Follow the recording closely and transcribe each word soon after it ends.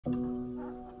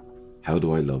How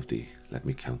do I love thee? Let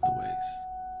me count the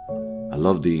ways. I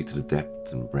love thee to the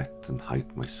depth and breadth and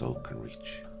height my soul can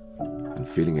reach, and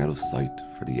feeling out of sight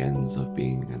for the ends of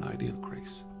being an ideal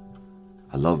grace.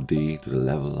 I love thee to the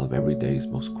level of every day's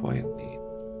most quiet need,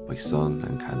 by sun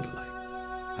and candlelight.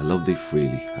 I love thee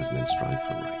freely as men strive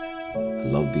for right. I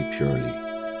love thee purely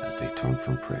as they turn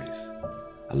from praise.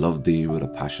 I love thee with a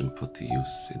passion put to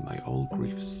use in my old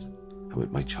griefs and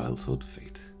with my childhood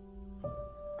fate.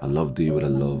 I love thee with a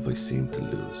love I seem to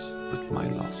lose with my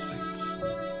lost saints.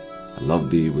 I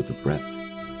love thee with the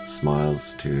breath,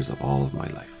 smiles, tears of all of my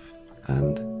life.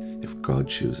 And if God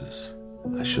chooses,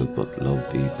 I should but love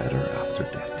thee better after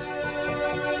death.